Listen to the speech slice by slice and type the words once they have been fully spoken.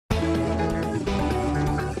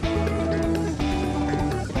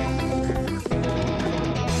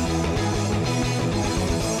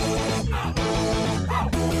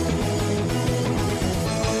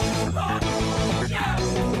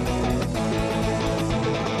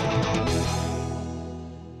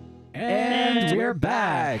We're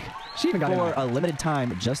back. She even got for it a limited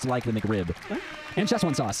time, just like the McRib. and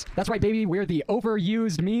Szechuan sauce. That's right, baby. We're the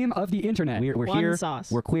overused meme of the internet. We're One here.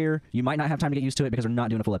 sauce. We're queer. You might not have time to get used to it because we're not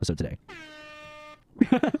doing a full episode today.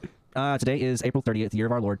 Today is April 30th, year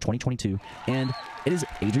of our Lord, 2022, and it is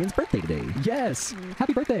Adrian's birthday today. Yes.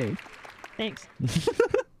 Happy birthday. Thanks.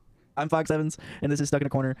 I'm Fox Evans, and this is Stuck in a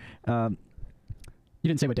Corner. You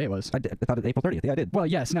didn't say what day it was. I thought it was April 30th. Yeah, I did. Well,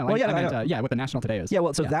 yes. No. Well, I meant, know. yeah, what the national today is. Yeah,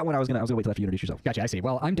 well, so that one I was gonna wait till after you introduce yourself. Gotcha. I see.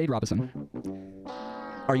 Well, I'm Dade Robinson.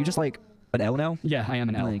 Are you just like an L now? Yeah, I am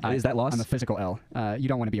an L. Like, is that lost? I'm a physical L. You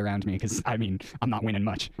don't want to be around me because, I mean, I'm not winning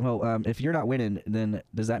much. Well, if you're not winning, then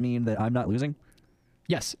does that mean that I'm not losing?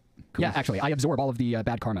 Yes. Cool. Yeah, actually, I absorb all of the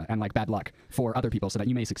bad karma and like bad luck for other people so that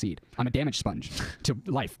you may succeed. I'm a damage sponge to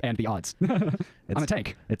life and the odds. I'm a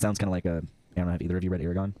tank. It sounds kind of like a. I don't know if either of you read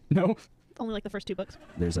Aragon. No. Only like the first 2 books.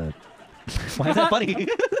 There's a. Why is that funny?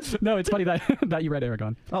 No, it's funny that that you read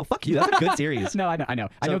Aragon. Oh, fuck you. That's a good series. No, I know. I know.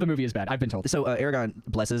 I know the movie is bad. I've been told. So Aragon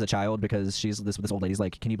blesses a child because she's this old lady's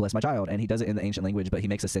like, can you bless my child? And he does it in the ancient language, but he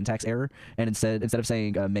makes a syntax error. And instead of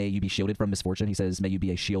saying may you be shielded from misfortune, he says may you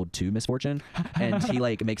be a shield to misfortune. And he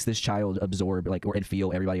like makes this child absorb like and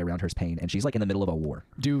feel everybody around her's pain. And she's like in the middle of a war.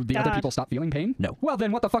 Do the other people stop feeling pain? No. Well,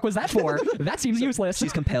 then what the fuck was that for? That seems useless.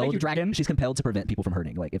 She's compelled. Thank you, dragon. She's compelled to prevent people from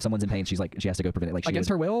hurting. Like if someone's in pain, she's like she has to go prevent it. Like Against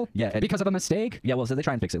her will? Yeah. Because of a mistake? Yeah, well, so they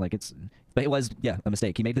try and fix it. Like but it was a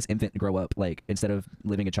mistake. He made this infant grow up like instead of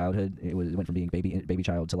living a childhood, it went from being baby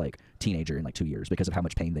child to like teenager in like 2 years because of how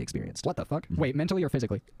much pain they experienced. What the fuck? Wait, mentally or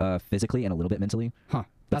physically? Physically and a little bit mentally. Huh.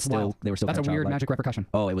 But That's still, wild. they were still. That's a kind of weird childlike. magic repercussion.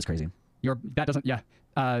 Oh, it was crazy. That doesn't. Yeah.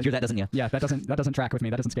 That doesn't. Yeah. Yeah. That doesn't track with me.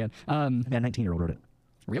 That doesn't stand. Man, 19-year-old wrote it.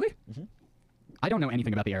 Really? I don't know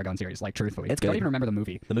anything about the Aragon series. Like truthfully, It's I don't good. even remember the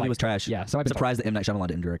movie. The movie was trash. Yeah. So I'm surprised that M. Night Shyamalan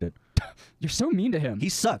didn't direct it. You're so mean to him. He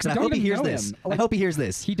sucks. And I Don't hope he even hears know this. him. I Like, hope he hears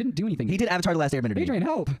this. He didn't do anything. He did Avatar: The Last Airbender. dude. Adrian,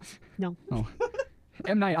 help. No. Oh.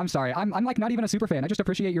 M. Night, I'm sorry. I'm like not even a super fan. I just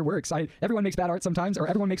appreciate your works. Everyone makes bad art sometimes, or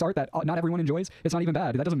everyone makes art that not everyone enjoys. It's not even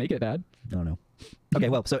bad. That doesn't make it bad. I don't know. Okay,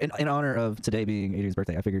 well, so in honor of today being Adrian's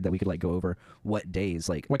birthday, I figured that we could like go over what days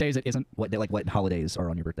What days it isn't. what holidays are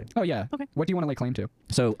on your birthday. Oh yeah. Okay. What do you want to lay claim to?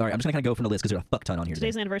 So, all right, I'm just gonna kind of go from the list because there's a fuck ton on here.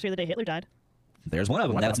 Today's Today. the anniversary of the day Hitler died. There's one of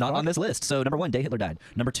them What that's the not fuck? on this list. So number 1, day Hitler died.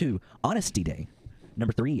 Number 2, Honesty Day.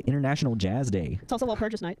 Number 3, International Jazz Day. It's also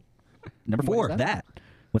Walpurgis Night. Number What 4, is that.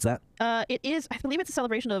 What's that? It is, I believe it's a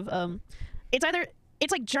celebration of,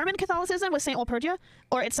 it's like German Catholicism with St. Walpurgia,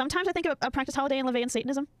 or it's sometimes I think a practice holiday in Levian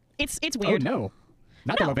Satanism. It's weird. Oh no.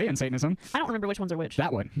 Not No. the Levian Satanism. I don't remember which ones are which.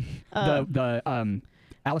 That one. The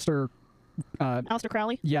Alistair. Aleister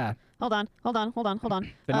Crowley. Yeah. Hold on. The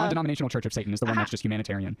non-denominational Church of Satan is the one that's just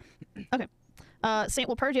humanitarian. Okay. Saint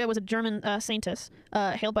Walpurgia was a German saintess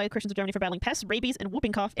hailed by Christians of Germany for battling pests, rabies, and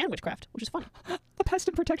whooping cough and witchcraft, which is funny. The pest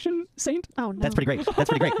and protection saint. Oh no. That's pretty great. That's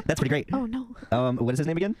pretty great. Oh no. What is his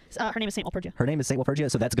name again? Her name is Saint Walpurgia. Her name is Saint Walpurgia,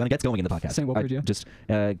 so that's gets going in the podcast. Saint Walpurgia. Just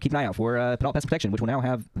keep an eye out for Penalt Pest Protection, which will now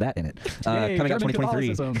have that in it. Yay, Coming up German 2023.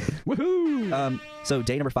 Catholicism. Woohoo! So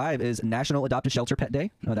day number 5 is National Adopt a Shelter Pet Day.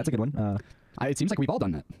 Oh, that's a good one. It seems like we've all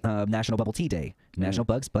done that. National Bubble Tea Day. National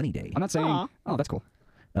Bugs Bunny Day. I'm not saying. Aw. Oh, that's cool.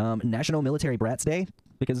 National Military Brats Day,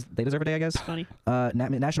 because they deserve a day, I guess. Funny.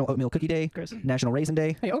 National Oatmeal Cookie Day. Gross. National Raisin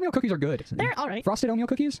Day. Hey, oatmeal cookies are good. They're all right. Frosted oatmeal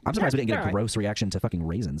cookies. I'm surprised we didn't get They're a all right. gross reaction to fucking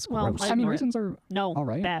raisins. Well, Gross. I mean, ignore it. raisins are No. all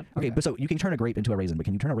right. Bad. Okay, but so you can turn a grape into a raisin, but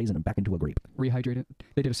can you turn a raisin back into a grape? Rehydrate it.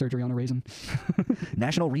 They did a surgery on a raisin.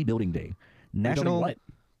 National Rebuilding Day. National. what?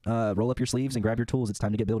 Roll up your sleeves and grab your tools. It's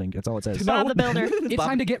time to get building. That's all it says. Bob the Builder. It's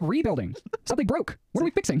time to get rebuilding. Something broke. What are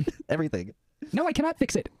we fixing? Everything. No, I cannot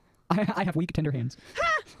fix it. I have weak, tender hands.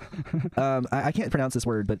 I can't pronounce this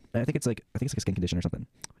word, but I think it's like a skin condition or something.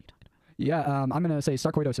 Yeah, I'm gonna say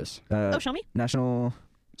sarcoidosis. Oh, show me. National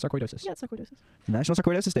Sarcoidosis. Yeah, it's sarcoidosis.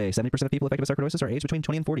 Sarcoidosis Day. 70% of people affected by sarcoidosis are aged between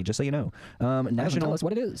 20 and 40. Just so you know. Tell National us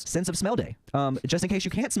what it is. Sense of Smell Day. Just in case you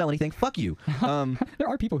can't smell anything, fuck you. There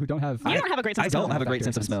are people who don't have. You don't have a great sense I of smell. don't have a great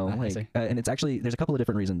sense of smell, I like, see. and it's actually there's a couple of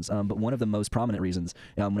different reasons. But one of the most prominent reasons,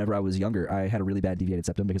 whenever I was younger, I had a really bad deviated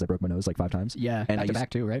septum because I broke my nose like 5 times. Yeah, and back to back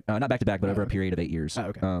too, right? Not back to back, but over a okay. period of 8 years. Oh,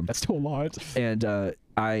 okay. That's still a lot. And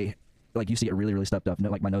I used to get really stuffed up.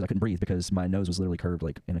 Like my nose, I couldn't breathe because my nose was literally curved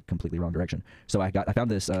like in a completely wrong direction. So I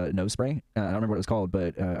found this nose spray. I don't remember what it was called,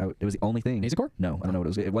 but it was the only thing. Nasacor? No, I don't know what it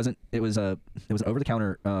was. It wasn't. It was an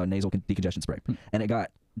over-the-counter nasal decongestion spray, and it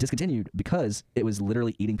got discontinued because it was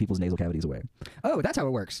literally eating people's nasal cavities away. Oh, that's how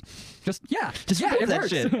it works. Just remove it that works.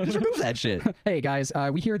 shit. Just remove that shit. Hey guys,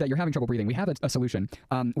 we hear that you're having trouble breathing. We have a solution.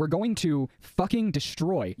 We're going to fucking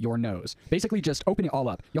destroy your nose. Basically, just open it all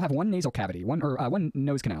up. You'll have one nasal cavity, one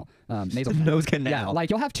nose canal. Nasal Nose canal. Yeah, like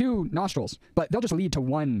you'll have 2 nostrils, but they'll just lead to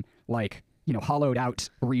one like hollowed out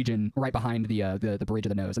region right behind the bridge of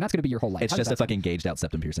the nose, and that's going to be your whole life. It's just a fucking gauged out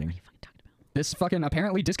septum piercing. This fucking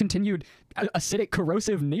apparently discontinued acidic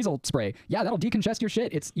corrosive nasal spray. Yeah, that'll decongest your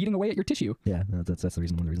shit. It's eating away at your tissue. Yeah, that's the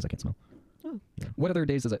reason. One of the reasons I can't smell. Oh. Yeah. What other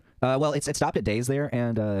days is it? Well, it stopped at days there,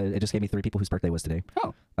 and it just gave me 3 people whose birthday was today.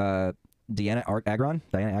 Oh. Diana Agron.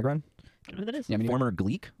 I don't know who that is. Yeah, Former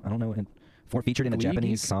Gleek. I don't know. Featured in a Gleek?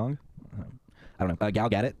 Japanese song. I don't know. Gal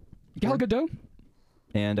Gadot. Gal Gadot.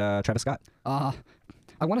 And Travis Scott. I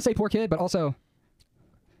want to say poor kid, but also.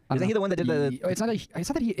 Isn't he the one that did the? It's not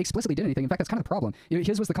that he explicitly did anything. In fact, that's kind of the problem.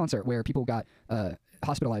 His was the concert where people got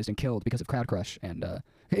hospitalized and killed because of crowd crush, and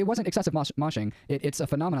it wasn't excessive moshing. It's a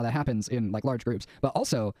phenomena that happens in like large groups. But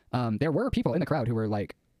also, there were people in the crowd who were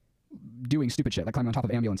like doing stupid shit, like climbing on top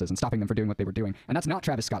of ambulances and stopping them for doing what they were doing, and that's not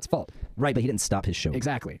Travis Scott's fault. Right, but he didn't stop his show.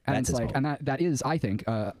 Exactly, and That's it's his like, fault. and that is, I think,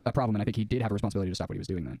 a problem, and I think he did have a responsibility to stop what he was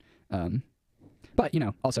doing then. But,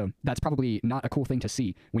 also, that's probably not a cool thing to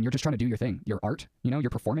see when you're just trying to do your thing, your art, you're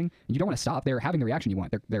performing, and you don't want to stop. They're having the reaction you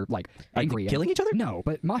want. They're like angry. Killing each other? No,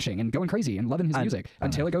 but moshing and going crazy and loving his music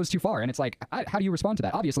until it goes too far. And it's like, how do you respond to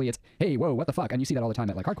that? Obviously, it's, hey, whoa, what the fuck? And you see that all the time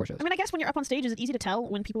at like hardcore shows. I mean, I guess when you're up on stage, is it easy to tell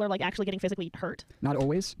when people are like actually getting physically hurt? Not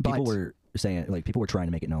always, but People were saying, like, people were trying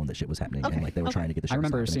to make it known that shit was happening, and like they were trying to get the show. I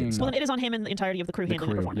remember stopped, and it didn't seeing- Well, stop. then it is on him and the entirety of the crew handling the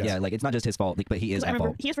crew, performance. Yeah, like it's not just his fault, like, but he is I at remember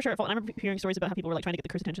fault. he is for sure at fault. I remember hearing stories about how people were like trying to get the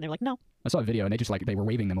crew's attention. They were like, no. I saw a video and they were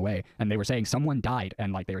waving them away and they were saying someone died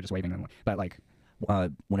and like they were just waving them away. But like,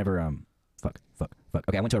 Whenever fuck.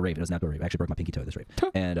 Okay, I went to a rave. It was an outdoor rave. I actually broke my pinky toe at this rave,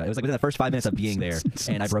 and it was like within the first 5 minutes of being there,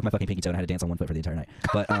 and I broke my fucking pinky toe and I had to dance on one foot for the entire night.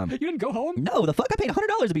 But you didn't go home? no, the fuck, I paid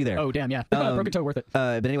 $100 to be there. Oh damn, yeah. Broken toe worth it.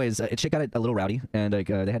 But anyways, shit got a little rowdy, and like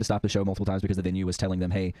they had to stop the show multiple times because the venue was telling them,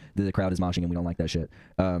 "Hey, the crowd is moshing, and we don't like that shit."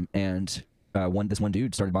 This one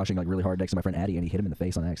dude started moshing like really hard next to my friend Addy, and he hit him in the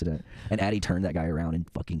face on accident. And Addy turned that guy around and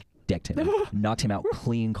fucking decked him, knocked him out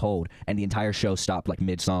clean cold, and the entire show stopped like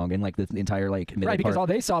mid song, and like the entire like mid Right, because all part.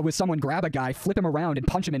 they saw was someone grab a guy, flip him around, and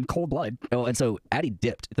punch him in cold blood. Oh, and so Addy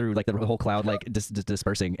dipped through like the whole crowd like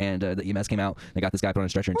dispersing, and the EMS came out. They got this guy put on a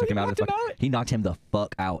stretcher and took him out of the fuck. He knocked him the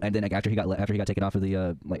fuck out, and then like, after he got taken off of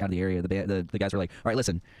the like out of the area, the guys were like, "All right,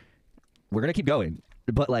 listen, we're gonna keep going."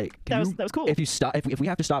 But like That was cool. If you stop, if we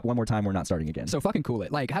have to stop one more time, we're not starting again. So fucking cool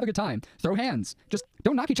it. Like, have a good time. Throw hands. Just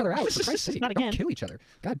don't knock each other out. For Christ's sake. Not again. Don't kill each other.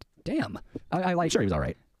 God damn. I like. I'm sure he was all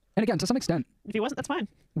right. And again, to some extent, If he wasn't, that's fine.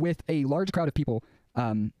 with a large crowd of people,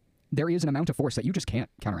 there is an amount of force that you just can't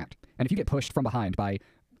counteract. And if you get pushed from behind by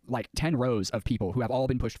like 10 rows of people who have all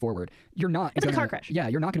been pushed forward, you're not. It's like a gonna- car crash. Yeah,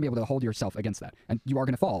 you're not going to be able to hold yourself against that, and you are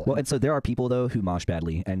going to fall. Well, and so there are people though who mosh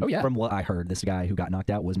badly, and Oh, yeah. from what I heard, this guy who got knocked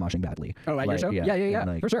out was moshing badly. Oh, at your Like, show? Yeah, and,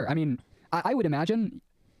 like, for sure. I mean, I would imagine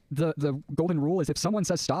the golden rule is if someone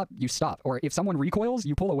says stop, you stop, or if someone recoils,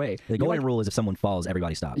 you pull away. The You're golden like- rule is if someone falls,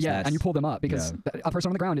 everybody stops. Yeah, That's- and you pull them up because yeah. a person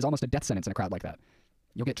on the ground is almost a death sentence in a crowd like that.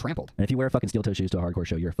 You'll get trampled. And if you wear fucking steel toe shoes to a hardcore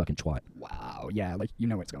show, you're a fucking twat. Wow. Yeah, like you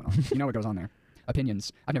know what's going on. You know what goes on there.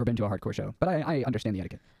 Opinions. I've never been to a hardcore show, but I understand the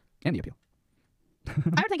etiquette and the appeal. I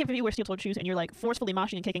would think if you wear steel-toed shoes and you're like forcefully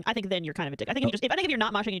moshing and kicking, I think then you're kind of a dick. I think if you're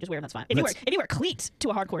not moshing and you just wear them, that's fine. If you wear cleats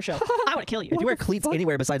to a hardcore show, I would kill you. If you wear cleats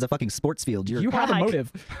anywhere besides a fucking sports field, you're You have a hike.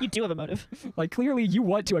 motive. You do have a motive. Like clearly you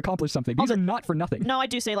want to accomplish something. These Also- are not for nothing. No, I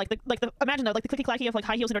do say like the imagine though like the clicky clacky of like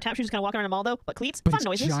high heels and tap shoes kind of walking around a mall though, but cleats, But fun it's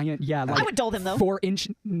noises. giant, yeah. Like I would dull them though. 4-inch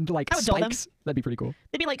like I would dull them. spikes. That'd be pretty cool.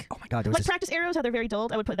 They'd be like oh my god, there was like this, practice arrows how they're very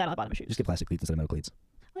dulled. I would put that on the bottom of shoes. just get plastic cleats instead of metal cleats.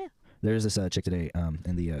 Oh yeah. There's this chick today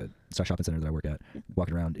in the shopping center that I work at,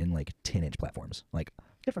 walking around in like 10-inch platforms. Like,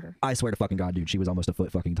 Good for her. I swear to fucking god, dude, she was almost a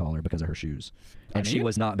foot fucking taller because of her shoes, and she mean-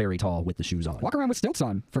 was not very tall with the shoes on. Walk around with stilts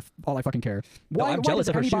on for all I fucking care. No, I'm jealous does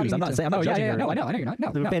of her anybody shoes. I'm need not to- saying- I'm not oh, yeah, judging yeah, her. No, I know you're not.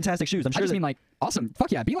 No, They're no. fantastic shoes. I'm I sure. just mean like awesome.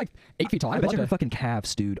 Fuck yeah, be like 8 feet tall. I I'd bet love you her to. fucking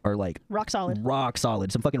calves, dude, are like Rock solid. rock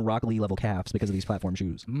solid. Some fucking Rock Lee level calves because of these platform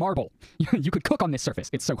shoes. Marble. You could cook on this surface.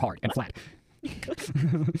 It's so hard and flat.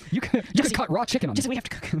 you could cut raw chicken on Just this. we have to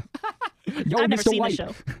cook. Yo, I've never Mr. seen White. this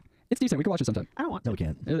show. It's decent. We can watch it sometime. I don't want No, to. we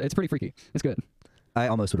can't. It's pretty freaky. It's good. I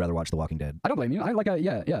almost would rather watch The Walking Dead. I don't blame you. I like.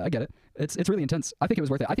 Yeah. I get it. It's really intense. I think it was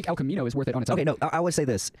worth it. I think El Camino is worth it on its own. Okay, no, I would say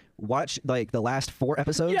this: watch like the last 4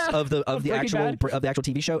 episodes Yeah, of the of Breaking actual Bad. of the actual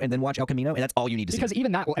TV show, and then watch El Camino, and that's all you need to Because see.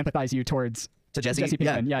 even that will empathize you towards To Jesse,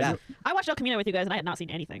 Pinkman. Yeah. I watched El Camino with you guys and I had not seen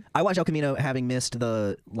anything. I watched El Camino having missed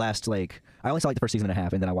the last like I only saw like the first season and a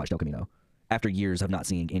half, and then I watched El Camino after years of not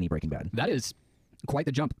seeing any Breaking Bad. That is quite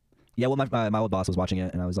the jump. Yeah, well, my old boss was watching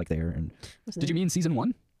it, and I was like there, and Did you mean season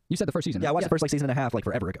 1? You said the first season. yeah, I right? watched the first like season and a half like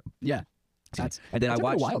forever ago. Yeah. That's And then that I took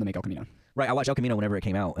watched a while to make El Camino. right. I watched El Camino whenever it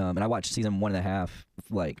came out, and I watched season 1.5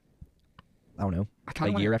 like I don't know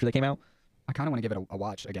kinda year after they came out. I kind of want to give it a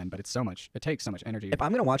watch again, but it's so much. It takes so much energy. If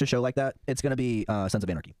I'm gonna watch a show like that, it's gonna be Sons of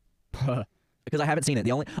Anarchy. because I haven't seen it.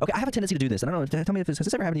 I have a tendency to do this. I don't know. Tell me if has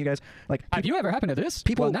this ever happened to you guys? Like, Have you ever happened to this?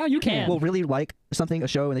 people Well, now you can. will really like something, a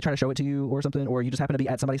show, and they try to show it to you or something, or you just happen to be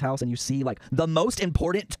at somebody's house and you see like the most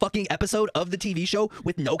important fucking episode of the TV show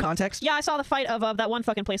with no context. Yeah, I saw the fight of that one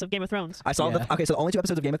fucking place of Game of Thrones. I saw okay, so the only 2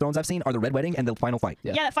 episodes of Game of Thrones I've seen are the Red Wedding and the final fight.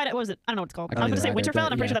 Yeah, that fight. What was it? I don't know what it's called. I I was can't gonna say either. Winterfell,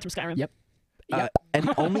 and I'm pretty sure Yeah. that's from Skyrim. Yep. And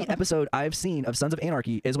the only episode I've seen of Sons of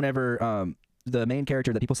Anarchy is whenever the main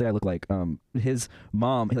character that people say I look like, his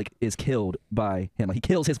mom like is killed by him. Like, he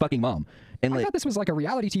kills his fucking mom. And I like, thought this was like a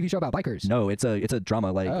reality TV show about bikers. no, it's a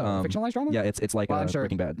drama, like fictionalized drama. Yeah, it's like Well, I'm sure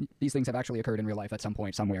Breaking Bad. these things have actually occurred in real life at some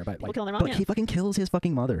point somewhere, but People like, killing their mom. But Yeah. he fucking kills his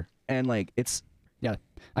fucking mother, and like it's yeah,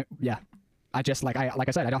 I just like I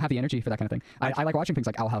said, I don't have the energy for that kind of thing. I like watching things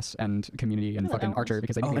like Owl House and Community and I love fucking Owl Archer House.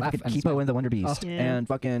 because they make me laugh. fucking And Kipo and the Wonder Beast, Yeah. and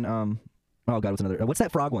fucking oh god, what's another? What's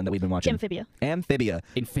that frog one that we've been watching? Amphibia.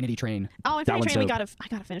 Infinity Train. Oh, That Infinity one's Train. so- I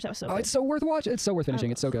gotta finish. That was so. Oh, good. it's so worth watching. It's so worth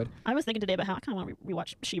finishing. It's so good. I was thinking today about how I kind of want to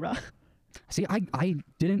rewatch She-Ra. See, I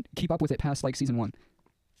didn't keep up with it past like season 1.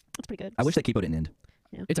 That's pretty good. I wish that Kipo didn't end.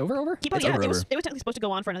 It's over. Kipo, It's yeah, over. it was technically supposed to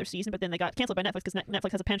go on for another season, but then they got canceled by Netflix because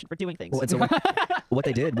Netflix has a penchant for doing things. Well, it's what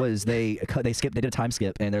they did was they did a time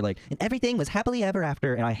skip, and they're like, and everything was happily ever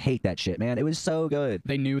after, and I hate that shit, man. It was so good.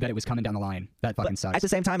 They knew that it was coming down the line. That fucking sucks. At the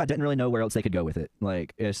same time, I didn't really know where else they could go with it.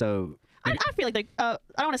 Like, so I feel like they. I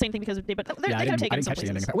don't want to say anything because they, but they yeah, I could have didn't taken some catch the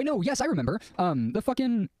ending. places. Wait, no, yes, I remember. The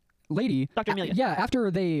fucking lady, Dr. Amelia. Yeah, after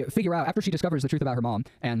they figure out, after she discovers the truth about her mom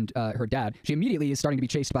and her dad, she immediately is starting to be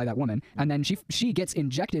chased by that woman, and then she gets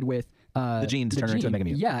injected with the gene to turn her into a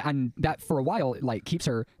Megamute. Yeah, and that for a while like keeps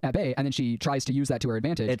her at bay, and then she tries to use that to her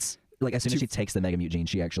advantage. it's like as soon as she takes the Megamute gene,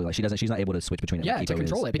 she actually like she's not able to switch between it. yeah, like to Kipo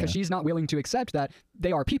control is. it because Yeah. she's not willing to accept that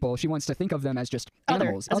they are people. She wants to think of them as just Other,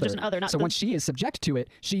 animals. as just an other, not so the- once she is subject to it,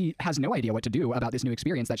 she has no idea what to do about this new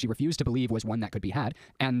experience that she refused to believe was one that could be had,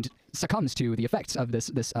 and succumbs to the effects of this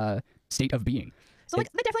state of being. So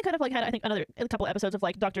like they definitely could have like had I think a couple episodes of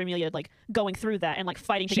like Dr. Amelia like going through that and like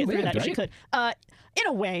fighting to She get through lived, that if she right? could. In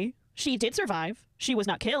a way, she did survive. She was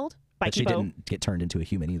not killed by But she Kipo. didn't get turned into a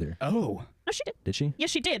human either. Oh. No, she did. Did she? Yes,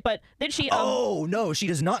 she did. But then she. Oh no, she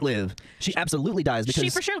does not live. She absolutely dies because she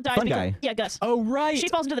for sure died. fun because, guy. Yeah, Gus. Oh right. She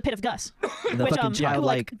falls into the pit of Gus, The which fucking who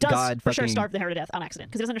childlike like does god for sure fucking- starve the hare to death on accident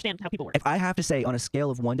because he doesn't understand how people work. If I have to say on a scale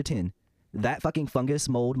of 1 to 10, that fucking fungus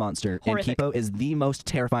mold monster Horrific. in Kipo is the most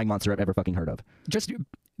terrifying monster I've ever fucking heard of. Just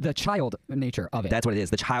the child nature of it. That's what it is.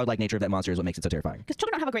 The childlike nature of that monster is what makes it so terrifying. Because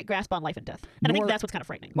children don't have a great grasp on life and death, and I think Nor- that's what's kind of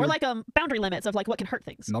frightening. Or like boundary limits of like what can hurt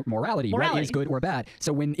things. Morality, right, Morality. is good or bad.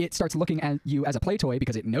 So when it starts looking at you as a play toy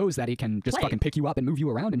because it knows that it can just Play. fucking pick you up and move you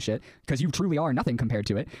around and shit, because you truly are nothing compared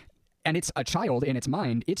to it, and it's a child in its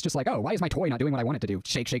mind, it's just like, oh, why is my toy not doing what I want it to do?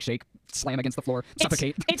 Shake, shake, shake, slam against the floor,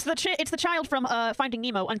 suffocate. It's the child from Finding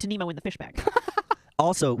Nemo unto Nemo in the fish bag.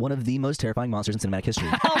 Also, one of the most terrifying monsters in cinematic history.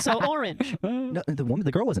 Also orange. No,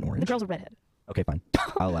 the girl wasn't orange. The girl's a redhead. Okay, fine.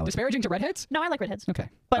 I'll allow it. Disparaging to redheads? No, I like redheads. Okay.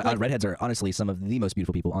 But like, Redheads are honestly some of the most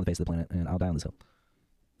beautiful people on the face of the planet, and I'll die on this hill.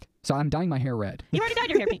 So I'm dyeing my hair red. you already dyed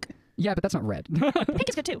your hair pink. Yeah, but that's not red. Pink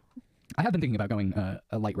is good too. I have been thinking about going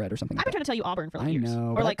a light red or something I've like been that. trying to tell you auburn for like I years. know,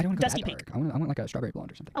 Or but like I don't want to go dusty that pink. dark. I want like a strawberry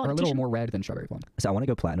blonde or something. Oh, or a like little t-shirt. more red than strawberry blonde. So I want to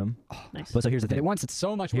go platinum. Nice. But so here's the But thing. it wants it's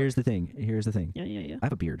so much work. Here's the thing. Here's the thing. Yeah, yeah, yeah. I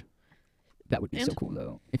have a beard. That would be so And? cool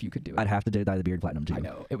though if you could do it. I'd have to dye the beard platinum too. I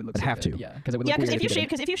know it would look. I'd so have good. to. Yeah, because it would Yeah, look because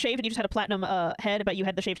weird if you shaved and you just had a platinum head, but you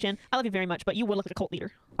had the shaved chin, I love you very much, but you would look like a cult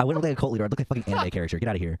leader. I wouldn't look like a cult leader. I'd look like a fucking anime character. Get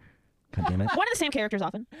out of here. God damn it. One of the same characters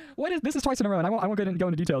often. What is this is twice in a row, and I won't go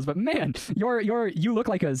into details, but man, you look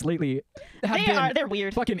like us lately. Have They're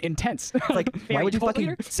weird. fucking intense. Like, why Very would you cult fucking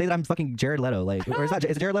leader? say that I'm fucking Jared Leto? Like, or is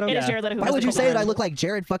it Jared Leto? It is Jared Leto. Who Why is would the you cult say that leader. I look like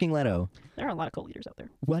Jared fucking Leto? There are a lot of cult leaders out there.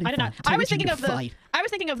 What I if did not. I I was told you thinking to of the. fight? I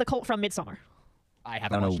was thinking of the cult from Midsommar. I I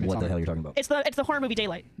haven't don't know watched what the Midsommar. hell you're talking about. It's the horror movie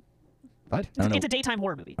Daylight. What? I don't It's know. a daytime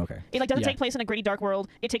horror movie. Okay. It like doesn't Yeah. take place in a gritty dark world.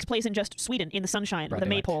 It takes place in just Sweden in the sunshine with a Right.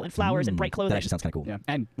 maypole and flowers and bright clothing. That actually sounds kind of cool. Yeah,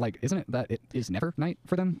 and like, isn't it that it is never night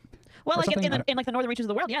for them? Well, or like something? in like the northern reaches of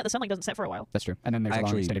the world, yeah, the sunlight doesn't set for a while. That's true. And then there's a long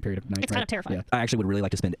Actually, extended period of night. It's kind right? of terrifying. Yeah, I actually would really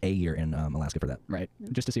like to spend a year in Alaska for that. right.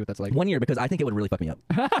 Just to see what that's like. 1 year, because I think it would really fuck me up.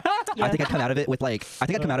 Yeah. I think I'd come out of it with like,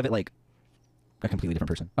 a completely different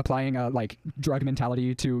person. Applying like drug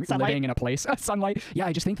mentality to Sunlight? living in a place, sunlight. Yeah,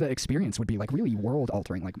 I just think the experience would be like really world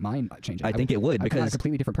altering, like mind changing. I think it would, I'd come out a because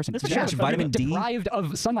completely different person. That's for Yeah, sure. Vitamin D. deprived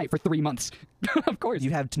of sunlight for 3 months. Of course. You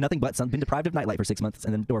have nothing but sun. Been deprived of nightlight for 6 months,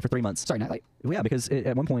 and then or for 3 months. Sorry, nightlight. Well, yeah, because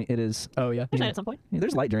at one point it is. Oh yeah. There's night at some point.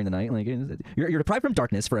 There's light during the night. Like you're deprived from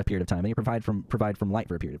darkness for a period of time, and you provide from light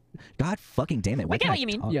for a period. God fucking damn it! Why I get can't what you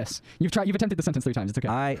mean. talk? You've attempted the sentence 3 times. It's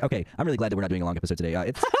okay. Okay. I'm really glad that we're not doing a long episode today.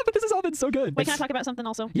 It's But this has all been so good. Wait, can I talk about something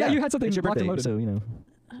also? Yeah, you had something It's your locked and birthday, loaded. so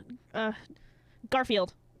you know.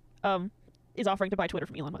 Garfield, is offering to buy Twitter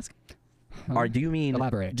from Elon Musk. Or do you mean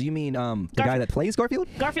Elaborate. Do you mean the guy that plays Garfield?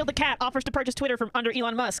 Garfield the cat offers to purchase Twitter from under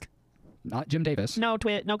Elon Musk. Not Jim Davis. No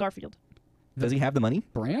Garfield. Does he have the money?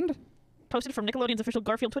 Brand? Posted from Nickelodeon's official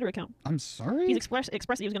Garfield Twitter account. I'm sorry? He's expressed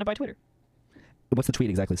that he was going to buy Twitter. What's the tweet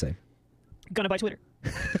exactly say? Gonna buy Twitter.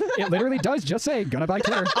 It literally does just say, gonna buy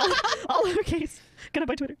Twitter. all lowercase. Gonna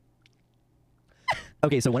buy Twitter.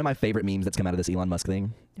 Okay, so one of my favorite memes that's come out of this Elon Musk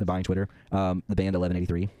thing, the buying Twitter, the band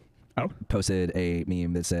 1183. Oh. Posted a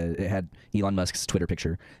meme that said, it had Elon Musk's Twitter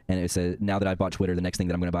picture, and it said, now that I've bought Twitter, the next thing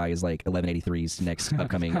that I'm going to buy is like 1183's next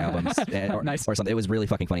upcoming albums Nice. or something. It was really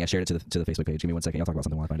fucking funny. I shared it to the Facebook page. Give me 1 second. I'll talk about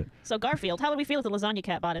something while I find it. So Garfield, how would we feel if the lasagna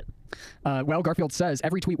cat bought it? Well, Garfield says,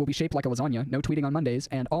 every tweet will be shaped like a lasagna, no tweeting on Mondays,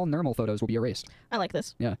 and all normal photos will be erased. I like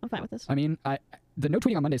this. Yeah. I'm fine with this. I mean, the no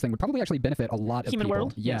tweeting on Mondays thing would probably actually benefit a lot of Human people.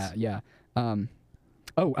 world? Yeah, Yes. yeah.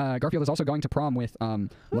 Garfield is also going to prom with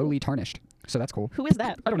Lowly Tarnished, so that's cool. Who is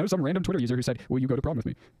that? I don't know, some random Twitter user who said, will you go to prom with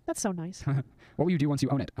me? That's so nice. What will you do once you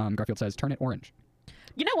own it? Garfield says, turn it orange.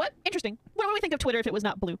 You know what? Interesting. What would we think of Twitter if it was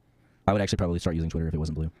not blue? I would actually probably start using Twitter if it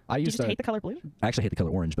wasn't blue. I Do you use just hate the color blue? I actually hate the color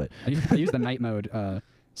orange, but I use the night mode,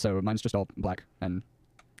 so mine's just all black, and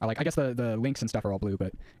I guess the links and stuff are all blue,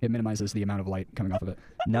 but it minimizes the amount of light coming off of it.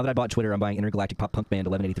 now that I bought Twitter, I'm buying Intergalactic Pop Punk Band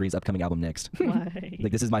 1183's upcoming album next. Why?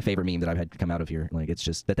 Like, this is my favorite meme that I've had come out of here. Like, it's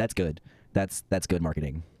just that's good. That's good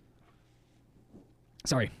marketing.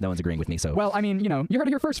 Sorry. No one's agreeing with me, so. Well, I mean, you heard it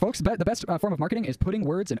here first, folks. The best form of marketing is putting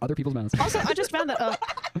words in other people's mouths. Also, I just found that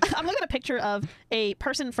I'm looking at a picture of a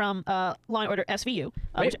person from Law and Order SVU,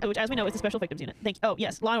 which, as we know, is the Special Victims Unit. Oh,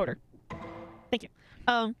 yes, Law and Order. Thank you.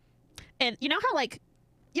 And you know how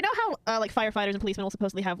like firefighters and policemen will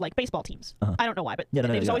supposedly have like baseball teams. I don't know why, but Yeah, no,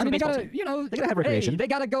 they've yeah. always I mean, been they baseball gotta, team. They gotta have recreation. Hey, they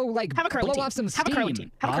gotta go like Have a curling blow team. off some steam. Have a curling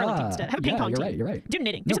team. Have a curling team instead. Have a ping pong you're team. right. You're right. Do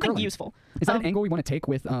knitting. No, Do something curling. useful. Is that an angle we want to take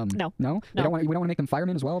with? No. We No. don't want to make them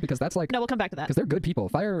firemen as well, because that's like No, we'll come back to that. because they're good people.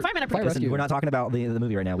 Firemen are pretty fire good. Listen, rescue. we're not talking about the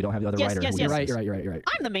movie right now. We don't have the other Yes, writer. yes, who yes. does You're this. right.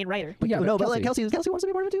 I'm the main writer. But yeah, No, but Kelsey, like Kelsey wants to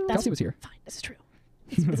be part of it too. Kelsey was here. Fine, this is true.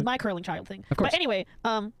 This is my curling child thing. Of course. But anyway,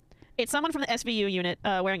 it's someone from the SVU unit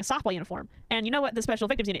wearing a softball uniform, and you know what the Special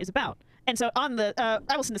Victims Unit is about. And so on the,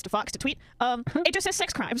 I will send this to Fox to tweet. It just says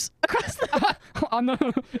sex crimes across the on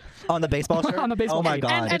On the baseball shirt? On the baseball Oh my shirt.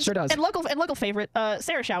 god. and, It sure does. And local favorite,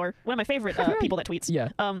 Sarah Shower, one of my favorite people that tweets. Yeah.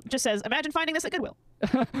 Just says, imagine finding this at Goodwill.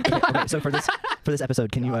 Okay, so for this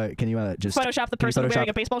episode, can you just Photoshop the can you person wearing Photoshop-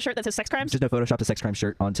 a baseball shirt that says sex crimes. Just no Photoshop the sex crime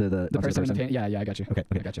shirt onto the the onto person. In the pan- yeah, I got you. Okay,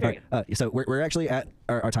 I got you. All right. So we're actually at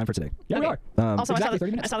our time for today. Yeah, we Okay. are. Also, exactly I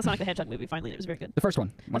 30 saw minutes. the Sonic the Hedgehog movie finally, and it was very good. The first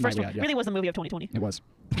one. The first night one we had, really was the movie of 2020. It was.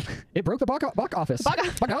 It broke the box office.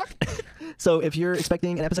 Box So if you're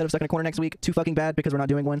expecting an episode of Stuck in a Corner next week, too fucking bad because we're not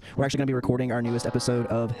doing one. We're actually going to be recording our newest episode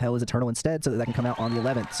of Hell is Eternal instead, so that can come out on the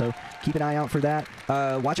 11th. So keep an eye out for that.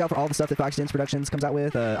 Watch out for all the stuff that Fox Dance Productions comes out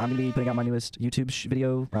with. I'm going to be putting out my newest YouTube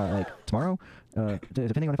video like tomorrow.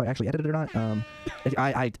 Depending on if I actually edit it or not.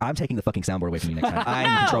 I'm taking the fucking soundboard away from you next time.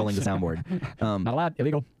 I'm controlling the soundboard. Not allowed.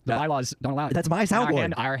 Illegal. The bylaws don't allow it. That's my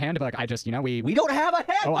soundboard. Our handbook. I just, we We don't have a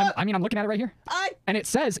head. Oh, I'm looking at it right here. And it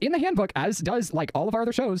says in the handbook, as does like all of our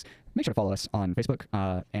other shows, make sure to follow us on Facebook.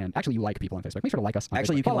 And actually, you like people on Facebook. Make sure to like us on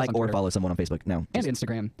Actually, Facebook. you can Follow us like on or Twitter follow someone on Facebook. No. and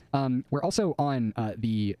Instagram. We're also on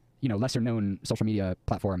the lesser known social media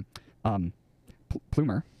platform,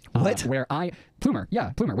 Plumer. What? Where Plumer,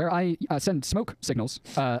 where I send smoke signals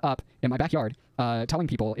up in my backyard, telling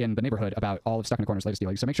people in the neighborhood about all of Stuck in a Corner's latest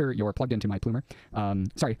dealings. So make sure you're plugged into my Plumer.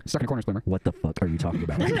 Sorry, Stuck in a Corner's Plumer. What the fuck are you talking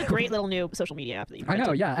about? This is a great little new social media app that you can I know,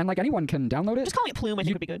 rent. yeah, and like anyone can download it. Just calling it Plume, I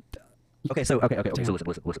think would be good. Okay, so so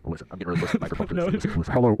listen. I'm getting really close to the microphone. For this.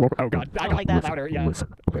 Listen. Hello. Oh God. I like that. louder. Yeah.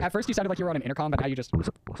 Listen. Okay. At first you sounded like you were on an intercom, but now you just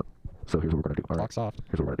Listen. So here's what we're gonna do. All right. talk soft.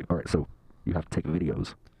 Here's what we're gonna do. All right. So you have to take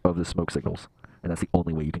videos of the smoke signals, and that's the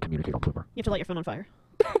only way you can communicate on Plumer. You have to light your phone on fire.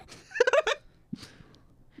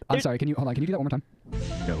 I'm sorry. Can you hold on? Can you do that one more time?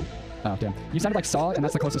 No. Oh damn. You sounded like Saw, and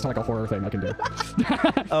that's the closest to like a horror thing I can do.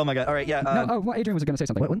 Oh my god. All right. Yeah. No. Well, Adrian was gonna say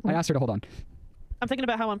something. what? I asked her to hold on. I'm thinking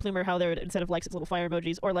about how on Plumer, how there instead of likes, it's little fire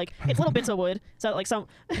emojis, or like it's little bits of wood. So like some,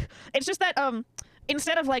 it's just that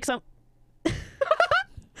instead of like some.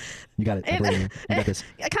 You got it. I believe you. You got this.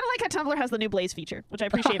 I kind of like how Tumblr has the new Blaze feature, which I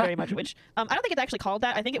appreciate very much. Which I don't think it's actually called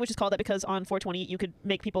that. I think it was just called that because on 420 you could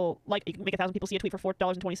make people you can make 1,000 people see a tweet for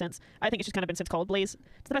 $4.20. I think it's just kind of been since called Blaze.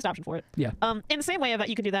 It's the best option for it. Yeah. In the same way that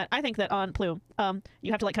you can do that, I think that on Plume,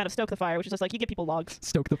 you have to like kind of stoke the fire, which is just like you give people logs.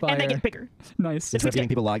 Stoke the fire. And they get bigger. Nice. Instead of giving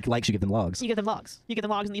people likes, you give them logs. You give them logs. You give them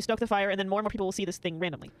logs, and you stoke the fire, and then more and more people will see this thing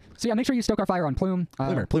randomly. So yeah, make sure you stoke our fire on Plume.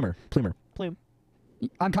 Plumer. Plume.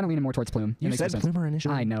 I'm kind of leaning more towards Plume. It You makes said sense. Plumer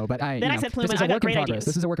initially. I know, but Then I said Plume this is and a I got work in great progress. ideas.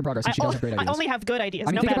 This is a work in progress, and she does have great ideas. I only have good ideas.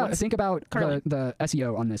 I mean, no think bad about ones. think about Currently. the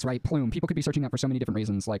SEO on this, right? Plume. People could be searching that for so many different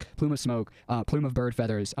reasons, like plume of smoke, plume of bird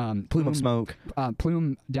feathers, Plume of smoke.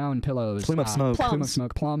 plume down pillows, Plume of smoke. plume of Plums.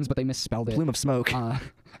 smoke, plums, but they misspelled it. Plume of smoke.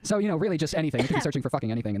 So really just anything. You could be searching for fucking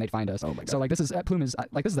anything, and they'd find us. Oh my God. So like this is Plume is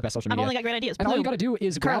like this is the best social I've media. only got great ideas. And all you Plume, gotta do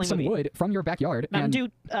is grab curling some movie. wood from your backyard Mountain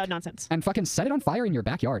and Dew nonsense. fucking set it on fire in your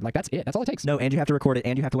backyard. Like that's it. That's all it takes. No, and you have to record it,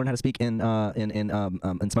 and you have to learn how to speak in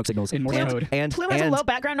smoke signals. In Morse code. And Plume has a low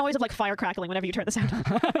background noise of like fire crackling whenever you turn the sound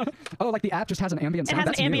on. Oh, like the app just has an ambient sound. has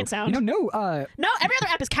an That's ambient new. sound. You know, No, every other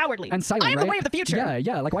app is cowardly. and silent. I am right? the way of the future.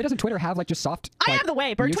 Yeah. Like why doesn't Twitter have like just soft? I like, am the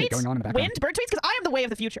way. Bird music tweets. going on in the background? Wind. Bird tweets because I am the way of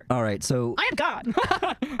the future. All right, so I am God.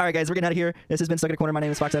 all right, guys, we're getting out of here. This has been Stuck in a Corner. My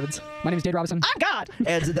name is Fox Evans, My name is Dade Robinson. I'm God.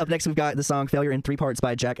 and up next we've got the song "Failure" in 3 parts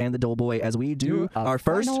by Jack and the Doughboy as we do a our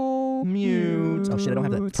first final mute. Oh shit, I don't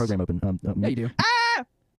have that program open. Yeah, you do. Ah!